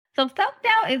So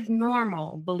self-doubt is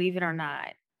normal, believe it or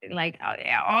not. Like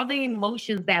all the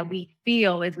emotions that we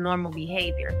feel is normal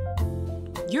behavior.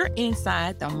 You're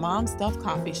inside the Mom Stuff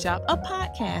Coffee Shop, a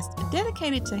podcast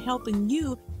dedicated to helping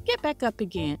you get back up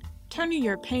again, turning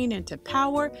your pain into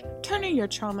power, turning your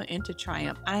trauma into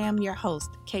triumph. I am your host,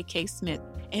 KK Smith,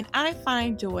 and I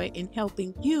find joy in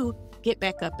helping you get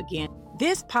back up again.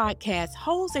 This podcast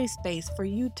holds a space for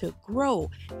you to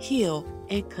grow, heal,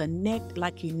 and connect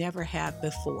like you never have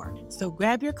before. So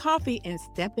grab your coffee and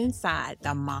step inside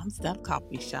the Mom Stuff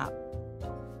Coffee Shop.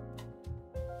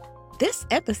 This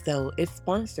episode is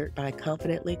sponsored by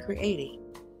Confidently Creating.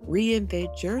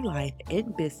 Reinvent your life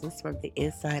and business from the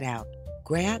inside out.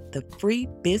 Grab the free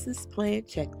business plan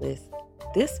checklist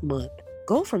this month.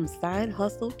 Go from side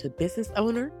hustle to business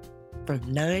owner, from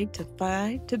 9 to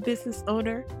 5 to business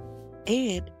owner,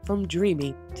 and from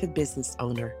dreaming to business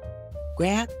owner.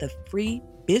 Grab the free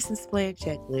business plan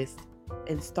checklist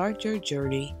and start your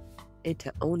journey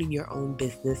into owning your own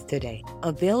business today.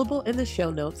 Available in the show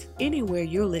notes anywhere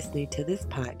you're listening to this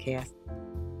podcast.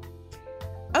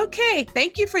 Okay,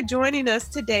 thank you for joining us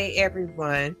today,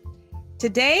 everyone.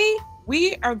 Today,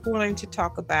 we are going to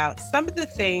talk about some of the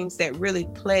things that really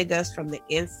plague us from the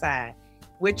inside,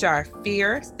 which are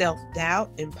fear, self-doubt,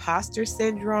 imposter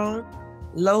syndrome,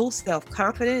 low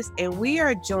self-confidence, and we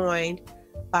are joined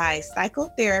by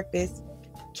psychotherapist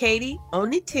Katie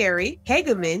Oniteri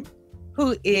Hageman,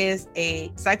 who is a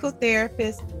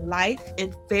psychotherapist, life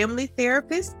and family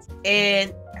therapist,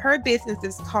 and her business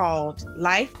is called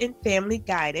Life and Family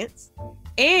Guidance.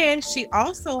 And she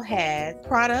also has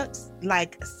products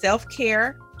like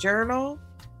self-care journal,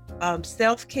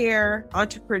 self-care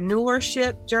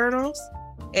entrepreneurship journals,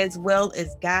 as well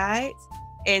as guides.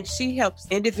 And she helps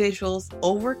individuals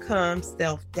overcome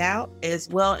self-doubt, as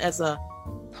well as a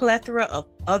plethora of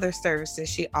other services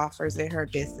she offers in her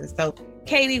business. So,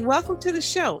 Katie, welcome to the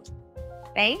show.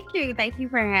 Thank you. Thank you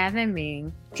for having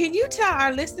me. Can you tell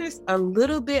our listeners a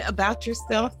little bit about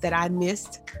yourself that I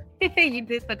missed? You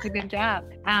did such a good job.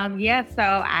 So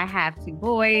I have 2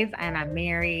 boys and I'm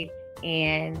married,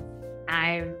 and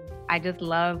I just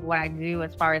love what I do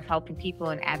as far as helping people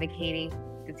and advocating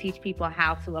to teach people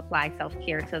how to apply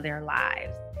self-care to their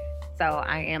lives. So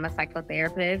I am a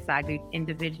psychotherapist. I do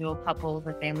individual, couples,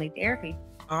 and family therapy.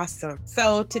 Awesome.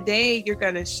 So today you're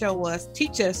going to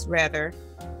teach us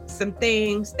some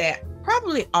things that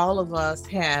probably all of us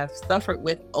have suffered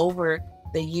with over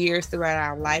the years throughout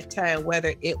our lifetime,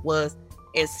 whether it was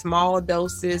in small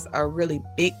doses or really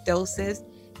big doses.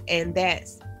 And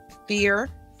that's fear,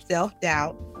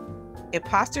 self-doubt,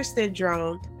 imposter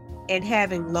syndrome, and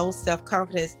having low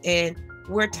self-confidence. And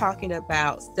we're talking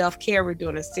about self-care. We're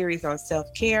doing a series on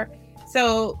self-care.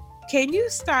 So can you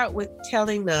start with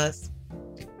telling us,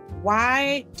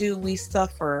 why do we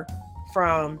suffer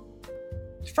from,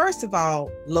 first of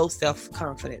all, low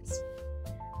self-confidence?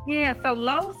 Yeah, so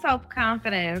low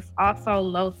self-confidence, also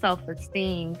low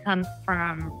self-esteem, comes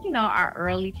from, our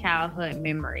early childhood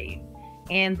memories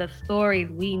and the stories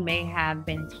we may have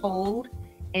been told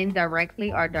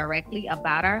indirectly or directly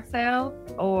about ourselves,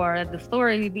 or the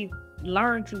story we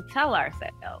learn to tell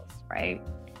ourselves, right?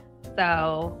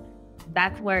 So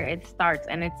that's where it starts,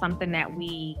 and it's something that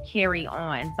we carry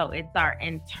on. So it's our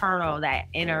internal, that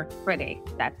inner critic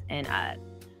that's in us,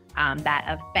 that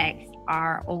affects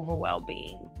our overall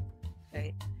well-being.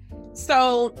 Okay.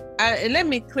 So let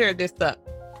me clear this up.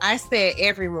 I said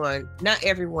everyone, not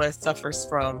everyone suffers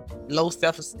from low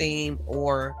self-esteem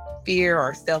or fear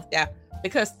or self-doubt,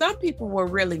 because some people were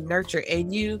really nurtured, and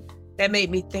that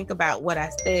made me think about what I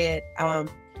said.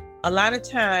 A lot of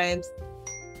times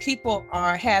people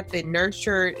have been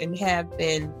nurtured and have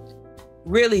been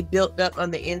really built up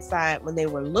on the inside when they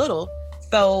were little,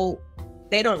 so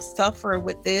they don't suffer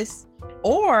with this.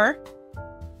 Or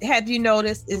have you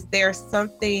noticed, is there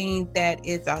something that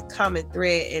is a common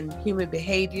thread in human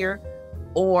behavior,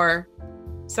 or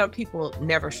some people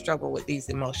never struggle with these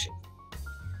emotions?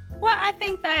 Well, I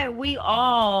think that we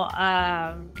all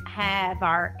have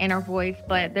our inner voice,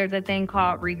 but there's a thing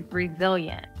called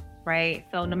resilience, right?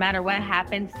 So no matter what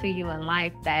happens to you in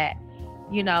life, that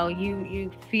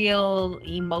you feel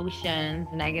emotions,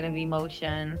 negative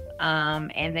emotions,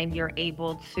 and then you're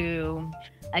able to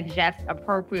adjust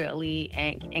appropriately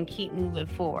and keep moving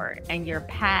forward. And your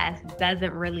past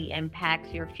doesn't really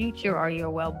impact your future or your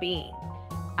well-being.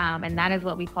 And that is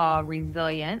what we call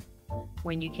resilience,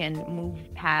 when you can move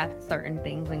past certain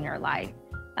things in your life.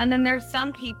 And then there's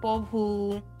some people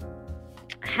who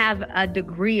have a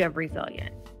degree of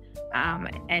resilience.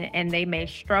 And they may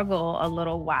struggle a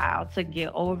little while to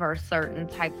get over certain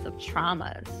types of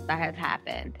traumas that have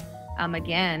happened.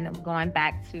 Again, going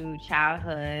back to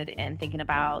childhood and thinking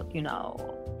about,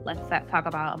 talk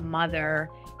about mother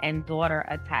and daughter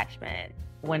attachment.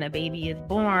 When a baby is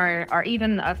born, or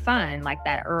even a son, like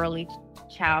that early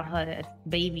childhood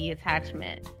baby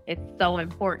attachment, it's so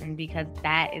important because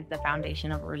that is the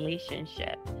foundation of a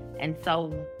relationship. And so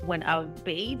when a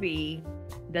baby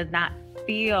does not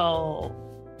feel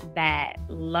that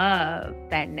love,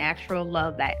 that natural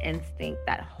love, that instinct,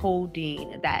 that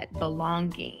holding, that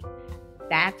belonging,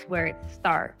 that's where it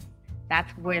starts.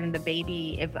 That's when the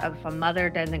baby, if a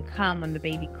mother doesn't come, when the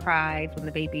baby cries, when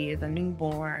the baby is a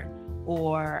newborn,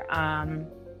 or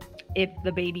if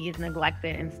the baby is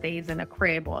neglected and stays in a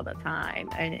crib all the time,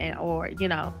 or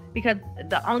because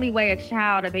the only way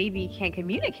a baby can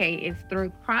communicate is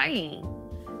through crying.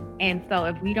 And so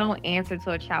if we don't answer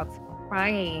to a child's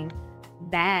crying,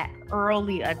 that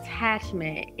early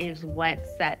attachment is what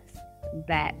sets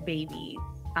that baby's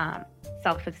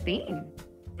self-esteem.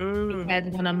 Because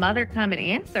when a mother come and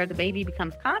answer, the baby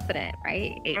becomes confident,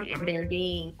 right? They're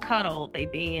being cuddled, they're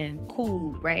being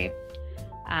cooled, right?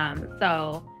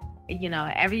 So,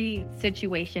 every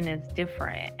situation is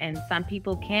different, and some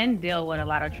people can deal with a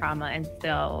lot of trauma and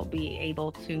still be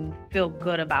able to feel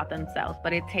good about themselves,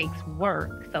 but it takes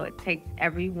work. So it takes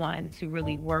everyone to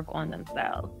really work on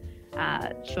themselves.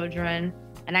 Children,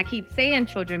 and I keep saying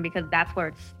children because that's where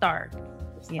it starts.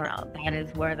 That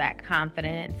is where that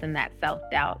confidence and that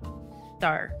self-doubt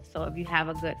starts. So if you have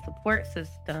a good support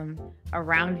system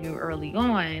around you early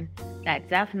on, that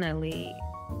definitely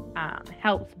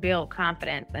helps build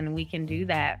confidence. And we can do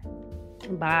that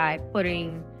by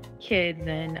putting kids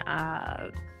in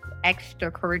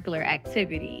extracurricular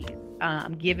activities,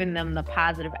 giving them the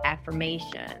positive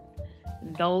affirmation.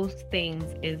 Those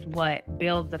things is what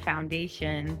builds the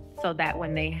foundation so that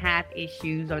when they have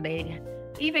issues or they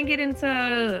even get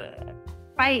into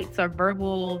fights or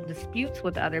verbal disputes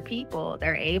with other people,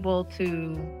 they're able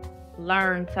to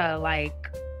learn to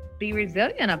be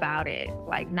resilient about it.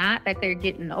 Not that they're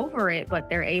getting over it, but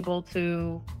they're able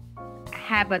to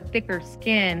have a thicker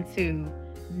skin to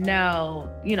know,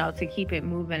 to keep it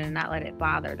moving and not let it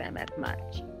bother them as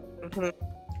much. Mm-hmm.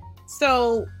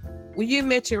 So when you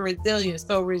mentioned resilience,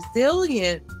 so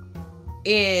resilience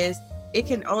it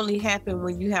can only happen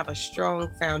when you have a strong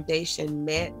foundation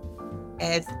met,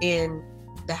 as in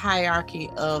the hierarchy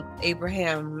of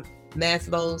Abraham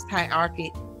Maslow's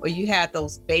hierarchy, where you have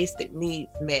those basic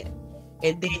needs met,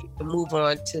 and then you can move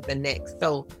on to the next.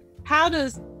 So how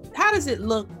does it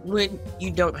look when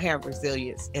you don't have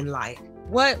resilience in life?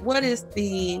 What is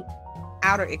the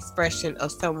outer expression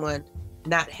of someone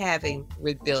not having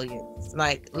resilience?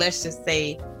 Let's just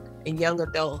say in young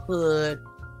adulthood,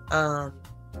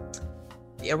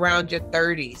 around your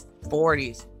 30s,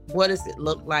 40s, what does it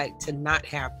look like to not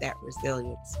have that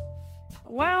resilience?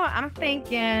 Well, I'm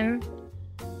thinking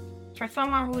for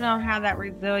someone who don't have that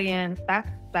resilience, that's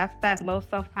that low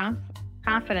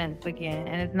self-confidence again.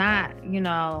 And it's not,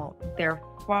 their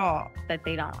fault that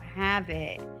they don't have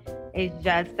it. It's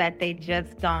just that they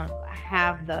just don't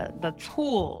have the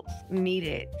tools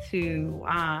needed to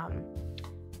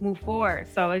move forward.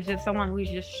 So it's just someone who's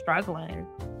just struggling.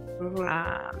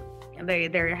 Mm-hmm.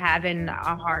 They're having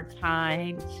a hard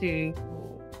time to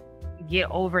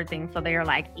get over things. So they're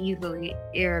easily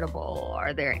irritable,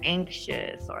 or they're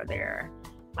anxious, or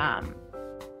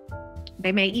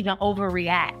they may even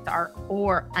overreact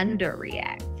or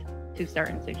underreact to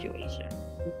certain situations.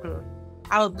 Mm-hmm.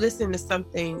 I was listening to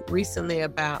something recently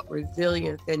about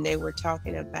resilience, and they were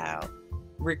talking about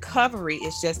recovery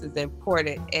is just as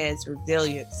important as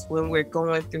resilience when we're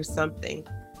going through something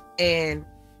and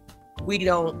we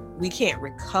can't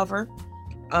recover.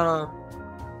 A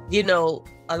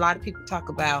lot of people talk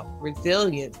about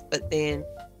resilience, but then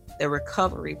the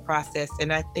recovery process,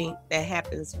 and I think that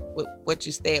happens with what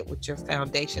you said with your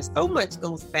foundation. So much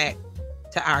goes back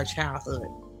to our childhood.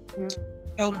 Mm-hmm.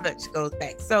 So much goes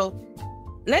back. So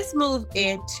let's move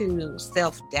into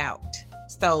self-doubt.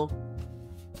 So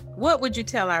what would you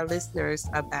tell our listeners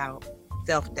about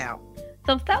self-doubt?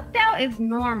 So self-doubt is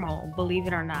normal, believe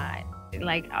it or not.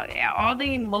 All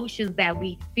the emotions that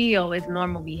we feel is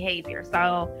normal behavior.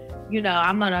 So,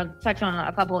 I'm going to touch on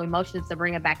a couple of emotions to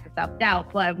bring it back to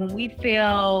self-doubt. But when we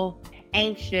feel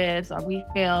anxious, or we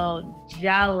feel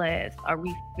jealous, or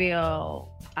we feel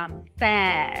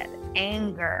sad,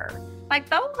 anger,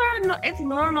 it's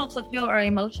normal to feel our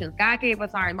emotions. God gave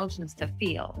us our emotions to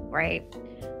feel, right?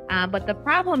 But the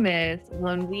problem is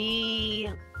when we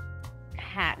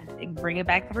bring it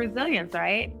back to resilience,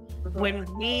 right? When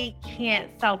we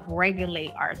can't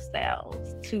self-regulate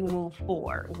ourselves to move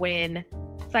forward, when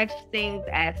such things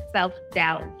as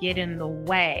self-doubt get in the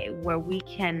way where we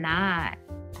cannot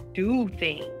do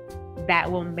things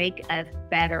that will make us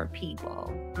better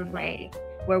people, right?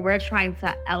 Where we're trying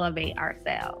to elevate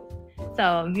ourselves.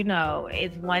 So,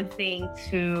 it's one thing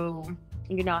to,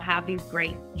 have these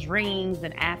great dreams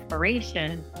and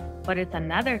aspirations, but it's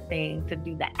another thing to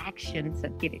do the action to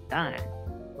get it done.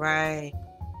 Right.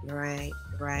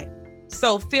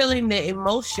 So feeling the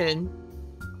emotion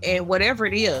and whatever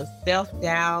it is,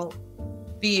 self-doubt,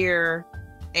 fear,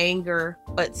 anger,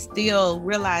 but still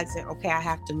realizing, okay, I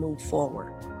have to move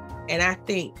forward. And I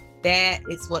think that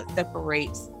is what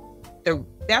separates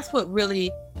that's what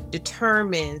really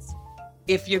determines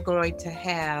if you're going to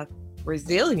have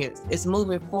resilience, is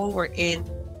moving forward in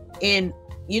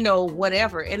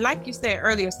whatever. And like you said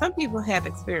earlier, some people have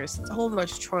experienced so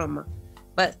much trauma,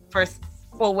 but for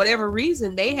whatever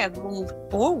reason, they have moved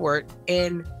forward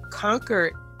and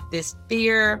conquered this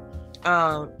fear,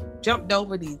 jumped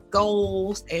over these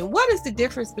goals. And what is the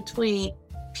difference between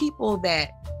people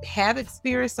that have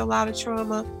experienced a lot of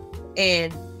trauma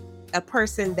and a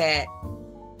person that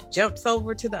jumps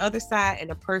over to the other side and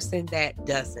a person that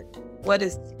doesn't? What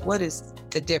is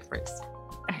the difference?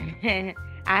 I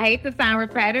hate to sound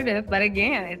repetitive, but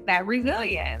again, it's that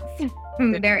resilience.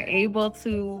 They're able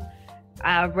to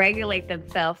regulate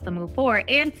themselves to move forward,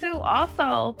 and to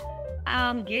also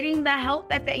getting the help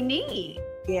that they need.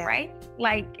 Yeah. Right?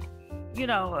 Like,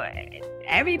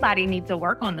 everybody needs to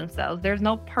work on themselves. There's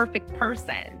no perfect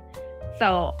person.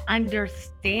 So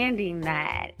understanding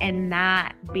that and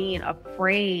not being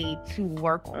afraid to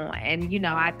work on. And,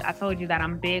 I told you that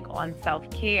I'm big on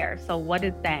self-care. So what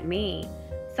does that mean?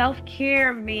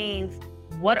 Self-care means,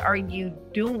 what are you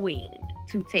doing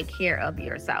to take care of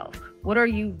yourself? What are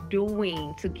you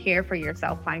doing to care for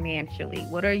yourself financially?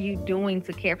 What are you doing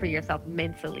to care for yourself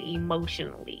mentally,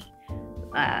 emotionally,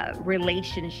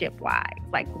 relationship-wise?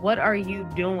 Like, what are you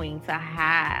doing to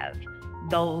have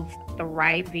those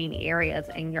thriving areas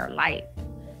in your life?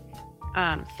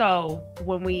 So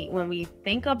when we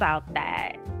think about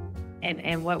that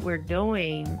and what we're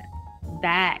doing,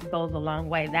 that goes a long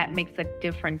way. That makes a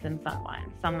difference in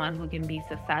someone who can be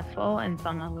successful and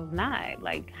someone who's not.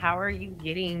 Like, how are you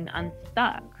getting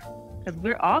unstuck? Because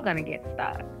we're all going to get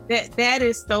stuck. That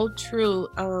is so true.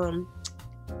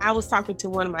 I was talking to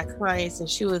one of my clients, and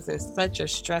she was in such a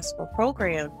stressful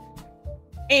program.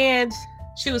 And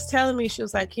she was telling me, she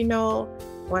was like,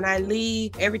 when I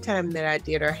leave, every time that I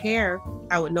did her hair,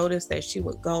 I would notice that she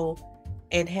would go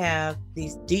and have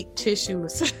these deep tissue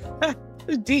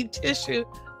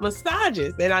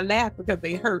massages. And I laugh because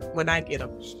they hurt when I get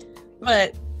them.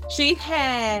 But she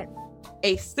had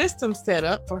a system set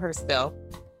up for herself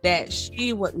that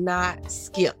she would not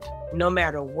skip no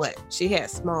matter what. She had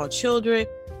small children,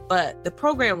 but the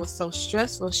program was so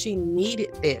stressful, she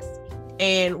needed this.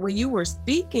 And when you were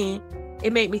speaking,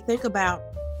 it made me think about,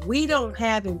 we don't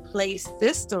have in place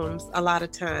systems a lot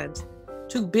of times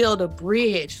to build a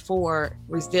bridge for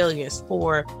resilience,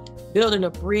 for building a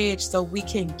bridge so we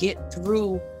can get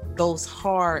through those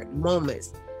hard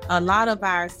moments. A lot of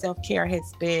our self-care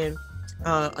has been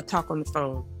a talk on the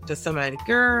phone to somebody,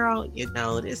 girl,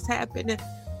 this happened.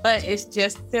 But it's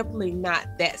just simply not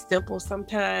that simple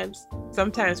sometimes.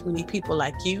 Sometimes we need people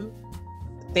like you,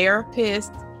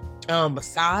 therapists,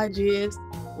 massages.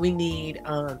 We need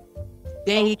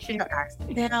dating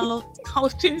ourselves,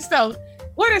 coaching. So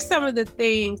what are some of the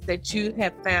things that you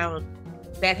have found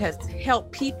that has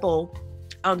helped people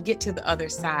get to the other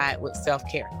side with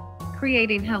self-care?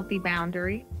 Creating healthy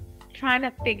boundaries, trying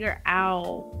to figure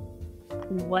out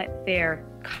what their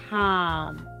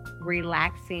calm,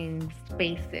 relaxing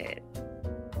space is,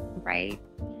 right?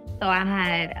 So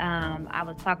I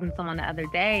was talking to someone the other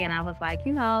day, and I was like,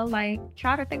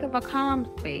 try to think of a calm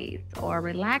space or a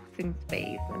relaxing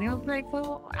space. And it was like,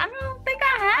 well, I don't think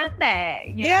I have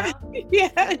that. Yeah.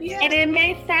 And it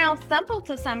may sound simple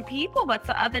to some people, but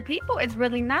to other people, it's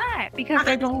really not, because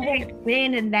they've always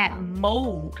been in that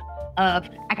mode of,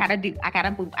 I gotta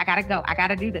move, I gotta go, I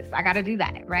gotta do this, I gotta do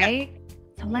that, right?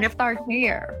 So let's start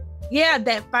here. Yeah,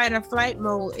 that fight or flight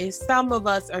mode is, some of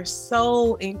us are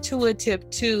so intuitive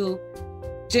to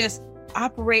just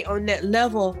operate on that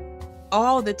level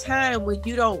all the time when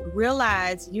you don't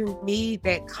realize you need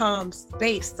that calm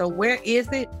space. So where is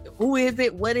it? Who is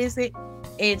it? What is it?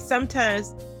 And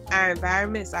sometimes our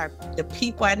environments, the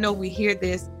people, I know we hear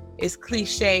this, it's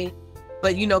cliche,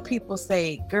 but people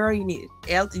say, girl, you need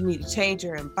to change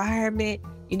your environment.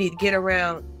 You need to get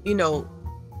around,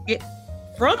 get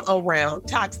from around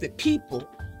toxic people.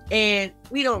 And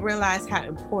we don't realize how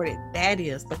important that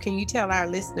is. But can you tell our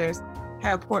listeners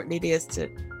how important it is to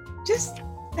just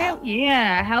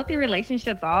Yeah, healthy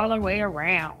relationships all the way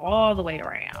around, all the way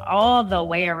around, all the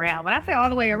way around. When I say all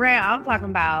the way around, I'm talking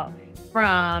about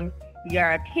from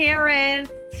your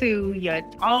parents to your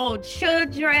own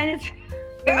children,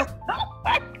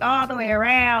 all the way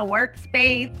around,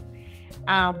 workspace,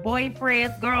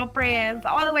 boyfriends, girlfriends,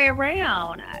 all the way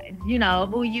around.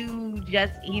 Who you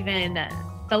just even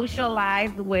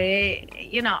socialize with,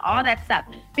 all that stuff.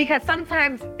 Because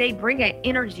sometimes they bring an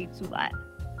energy to us.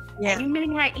 Yeah. You may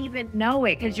not even know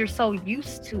it because you're so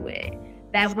used to it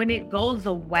that when it goes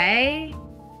away,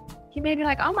 you may be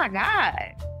like, oh my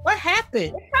God. What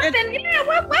happened?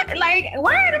 What? Like,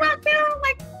 why am I feeling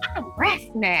like I'm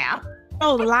rest now?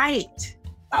 So light.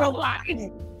 So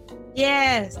light.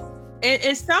 Yes.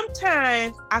 And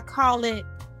sometimes I call it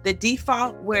the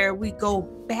default, where we go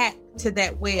back to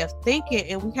that way of thinking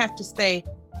and we have to say,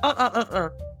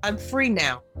 I'm free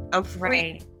now. I'm free.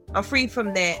 Right. I'm free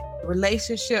from that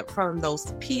relationship, from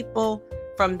those people,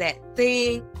 from that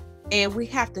thing. And we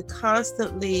have to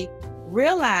constantly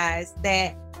realize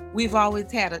that we've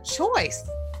always had a choice.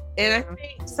 And I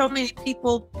think so many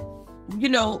people,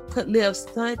 could live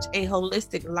such a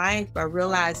holistic life by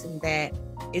realizing that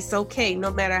it's okay.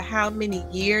 No matter how many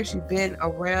years you've been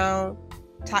around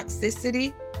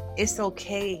toxicity, it's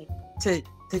okay to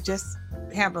just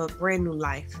have a brand new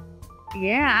life.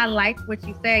 Yeah, I like what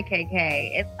you said,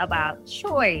 KK. It's about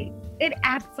choice. It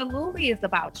absolutely is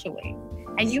about choice.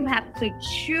 And you have to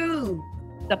choose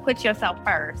to put yourself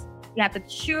first. You have to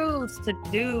choose to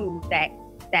do that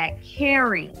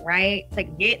caring, right? To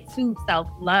get to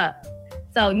self-love.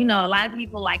 So, a lot of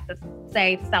people like to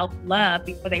say self-love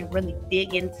before they really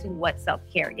dig into what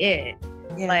self-care is.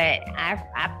 Yeah. But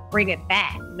I bring it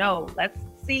back. No, let's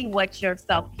see what your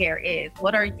self-care is.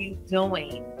 What are you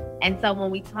doing? And so when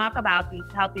we talk about these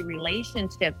healthy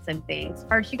relationships and things,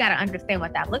 first you got to understand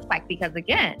what that looks like. Because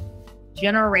again,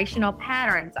 generational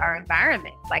patterns, our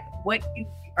environment, like what you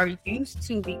are used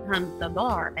to becomes the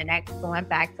norm. And that's going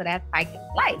back to that fight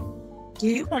and flight.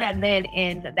 You could have been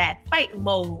in that fight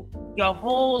mode your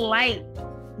whole life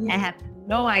and have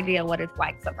no idea what it's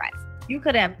like to rest. You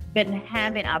could have been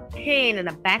having a pain in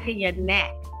the back of your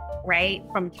neck, right,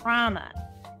 from trauma,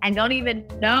 and don't even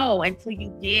know until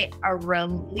you get a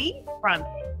relief from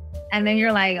it. And then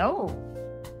you're like, oh,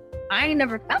 I ain't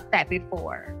never felt that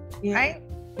before, right?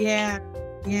 Yeah.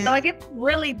 So it gets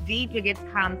really deep, it gets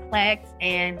complex,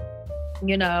 and,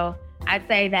 I'd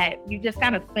say that you just got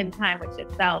to spend time with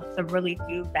yourself to really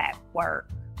do that work.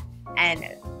 And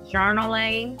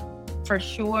journaling, for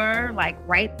sure, like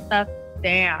write stuff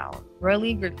down,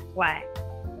 really reflect,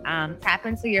 tap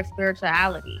into your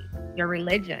spirituality, your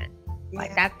religion.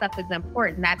 Like that stuff is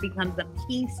important. That becomes a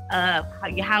piece of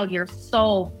how your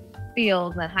soul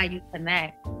feels and how you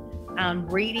connect.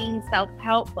 Reading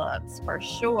self-help books, for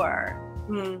sure.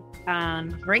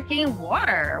 Drinking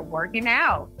water, working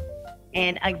out.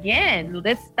 And again,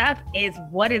 this stuff is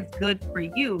what is good for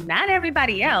you, not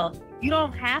everybody else. You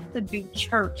don't have to do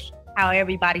church how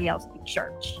everybody else do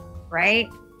church, right?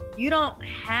 You don't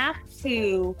have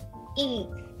to eat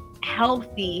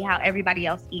healthy how everybody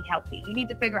else eat healthy. You need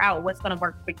to figure out what's going to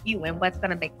work for you and what's going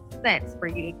to make sense for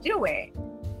you to do it.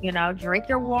 Drink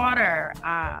your water.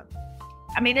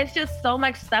 It's just so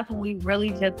much stuff, and we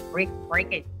really just break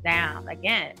it down.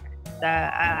 Again,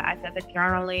 I said the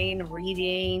journaling,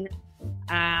 reading,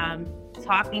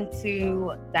 talking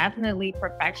to definitely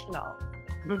professionals,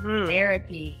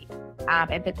 therapy.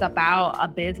 If it's about a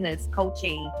business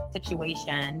coaching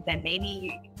situation, then maybe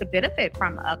you could benefit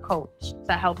from a coach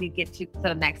to help you get to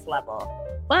the next level.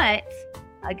 But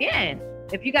again,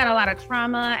 if you got a lot of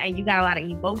trauma and you got a lot of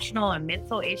emotional and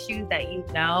mental issues that you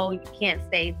can't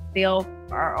stay still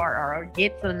or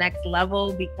get to the next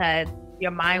level because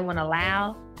your mind won't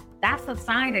allow, that's a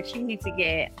sign that you need to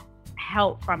get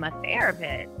help from a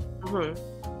therapist.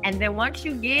 And then once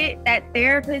you get that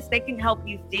therapist, they can help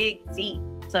you dig deep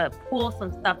to pull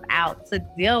some stuff out to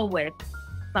deal with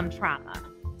some trauma.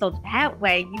 So that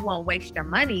way you won't waste your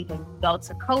money when you go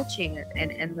to coaching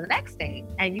and the next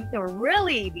thing, and you can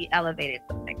really be elevated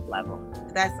to the next level.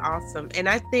 That's awesome. And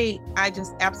I think I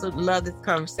just absolutely love this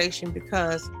conversation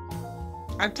because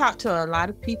I've talked to a lot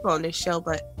of people on this show,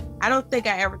 but I don't think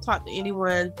I ever talked to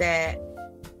anyone that,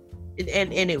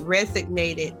 and it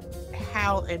resonated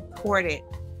how important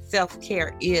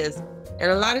self-care is. And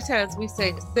a lot of times we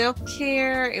say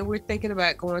self-care and we're thinking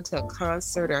about going to a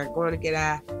concert or going to get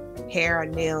our hair or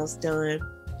nails done.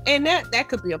 And that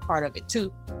could be a part of it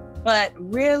too. But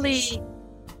really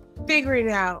figuring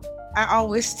out, I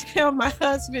always tell my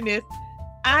husband is,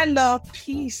 I love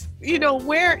peace.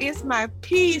 Where is my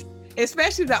peace?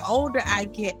 Especially the older I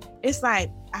get, it's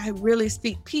like, I really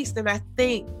speak peace. And I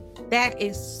think that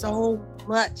is so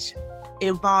much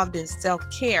involved in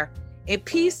self-care. And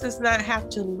peace does not have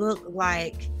to look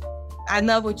like, I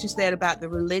love what you said about the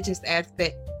religious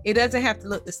aspect. It doesn't have to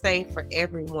look the same for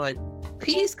everyone.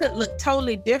 Peace could look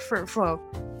totally different for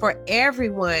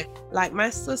everyone. Like my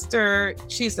sister,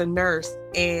 she's a nurse,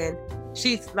 and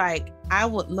she's like, I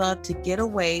would love to get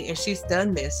away. And she's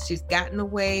done this. She's gotten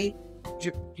away.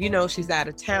 You know, she's out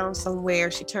of town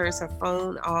somewhere. She turns her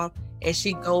phone off and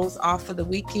she goes off for the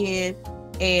weekend,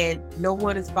 and no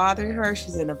one is bothering her.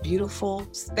 She's in a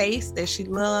beautiful space that she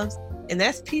loves, and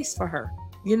that's peace for her.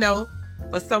 You know,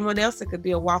 for someone else, it could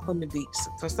be a walk on the beach.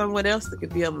 For someone else, it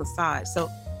could be a massage. So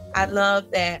I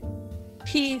love that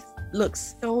peace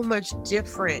looks so much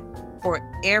different for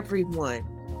everyone.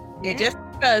 And just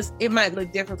because it might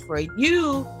look different for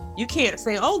you, you can't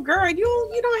say, oh, girl,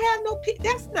 you don't have no peace.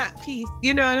 That's not peace.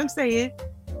 You know what I'm saying?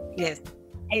 Yes.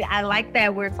 I like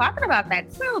that we're talking about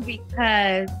that too,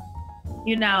 because,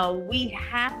 you know, we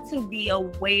have to be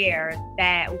aware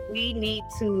that we need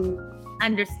to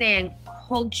understand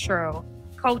culture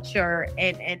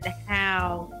and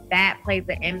how that plays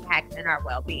an impact in our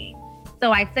well-being.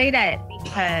 So I say that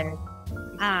because,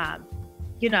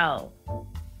 you know,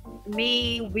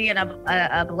 me being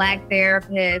a Black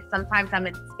therapist, sometimes I'm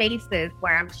in spaces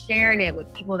where I'm sharing it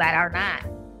with people that are not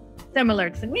similar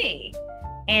to me.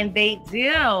 And they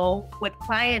deal with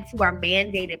clients who are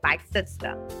mandated by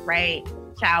systems, right?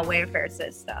 Child welfare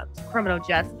systems, criminal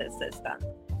justice systems.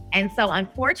 And so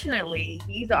unfortunately,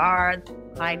 these are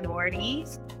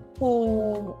minorities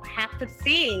who have to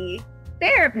see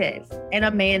therapists in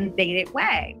a mandated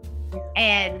way.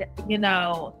 And, you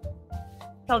know,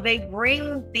 so they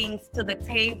bring things to the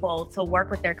table to work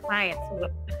with their clients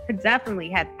who definitely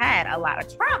have had a lot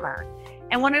of trauma.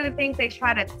 And one of the things they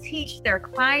try to teach their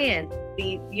clients,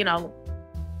 these, you know,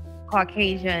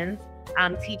 Caucasians,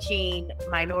 teaching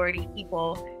minority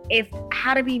people, is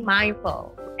how to be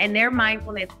mindful. And their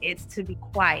mindfulness is to be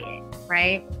quiet,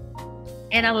 right?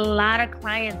 And a lot of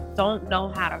clients don't know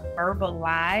how to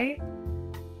verbalize.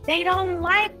 They don't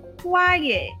like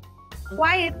quiet.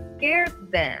 Quiet scares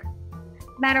them.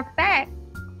 Matter of fact,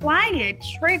 quiet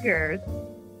triggers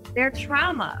their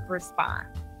trauma response.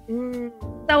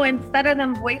 So instead of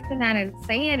them voicing that and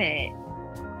saying it,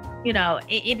 you know,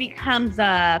 it becomes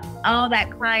that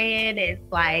client is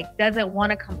like, doesn't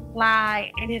want to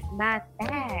comply, and it's not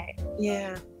that.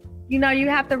 Yeah. You know, you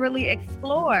have to really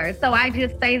explore. So I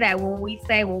just say that when we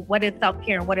say, well, what is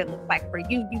self-care and what it looks like for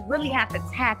you, you really have to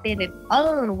tap in and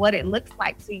own what it looks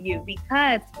like to you,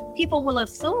 because people will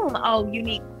assume, oh, you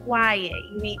need quiet,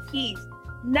 you need peace.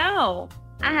 No,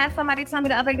 I had somebody tell me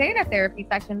the other day in a therapy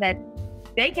session that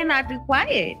they cannot do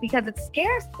quiet because it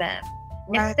scares them.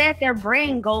 Right. Instead, their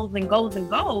brain goes and goes and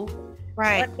goes.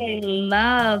 Right. But they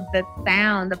love the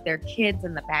sound of their kids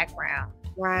in the background.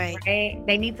 Right.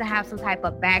 They need to have some type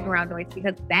of background noise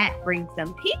because that brings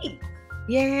them peace.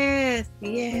 Yes.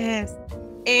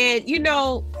 And, you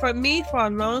know, for me, for a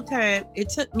long time, it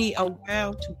took me a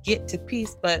while to get to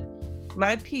peace. But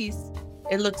my peace,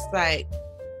 it looks like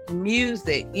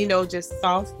music, you know, just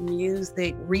soft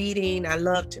music, reading. I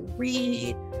love to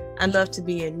read. I love to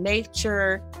be in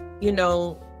nature, you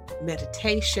know,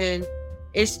 meditation.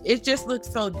 It just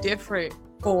looks so different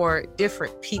for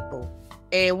different people.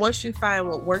 And once you find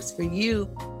what works for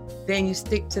you, then you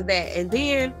stick to that. And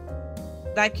then,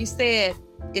 like you said,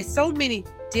 it's so many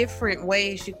different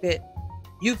ways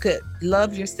you could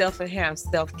love yourself and have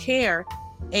self-care,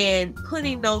 and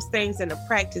putting those things into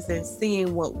practice and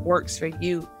seeing what works for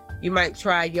you. You might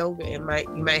try yoga and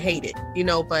you might hate it, you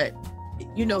know, but,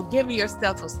 you know, giving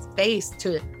yourself a space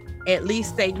to at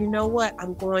least say, you know what,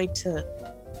 I'm going to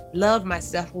love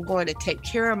myself. I'm going to take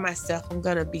care of myself. I'm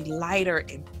going to be lighter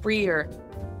and freer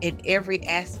in every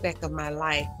aspect of my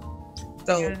life.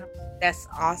 So That's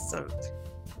awesome.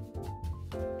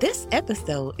 This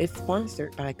episode is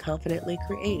sponsored by Confidently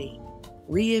Creating.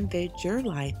 Reinvent your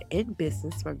life and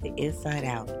business from the inside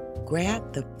out.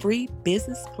 Grab the free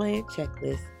business plan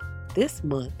checklist this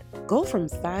month. Go from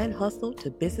side hustle to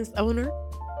business owner,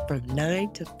 from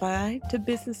 9 to 5 to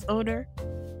business owner,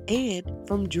 and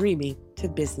from dreaming to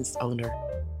business owner.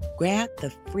 Grab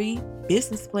the free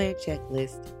business plan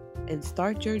checklist and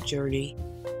start your journey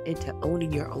into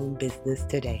owning your own business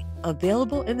today.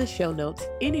 Available in the show notes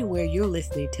anywhere you're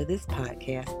listening to this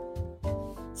podcast.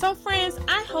 So friends,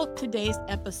 I hope today's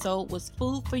episode was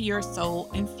food for your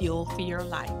soul and fuel for your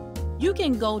life. You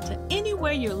can go to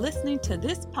anywhere you're listening to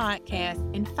this podcast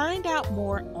and find out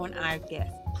more on our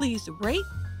guests. Please rate,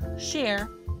 share,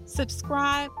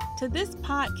 subscribe to this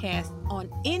podcast on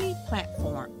any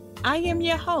platform. I am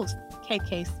your host,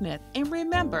 KK Smith. And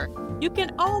remember, you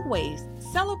can always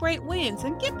celebrate wins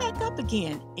and get back up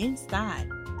again inside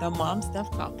the Mom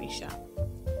Stuff Coffee Shop.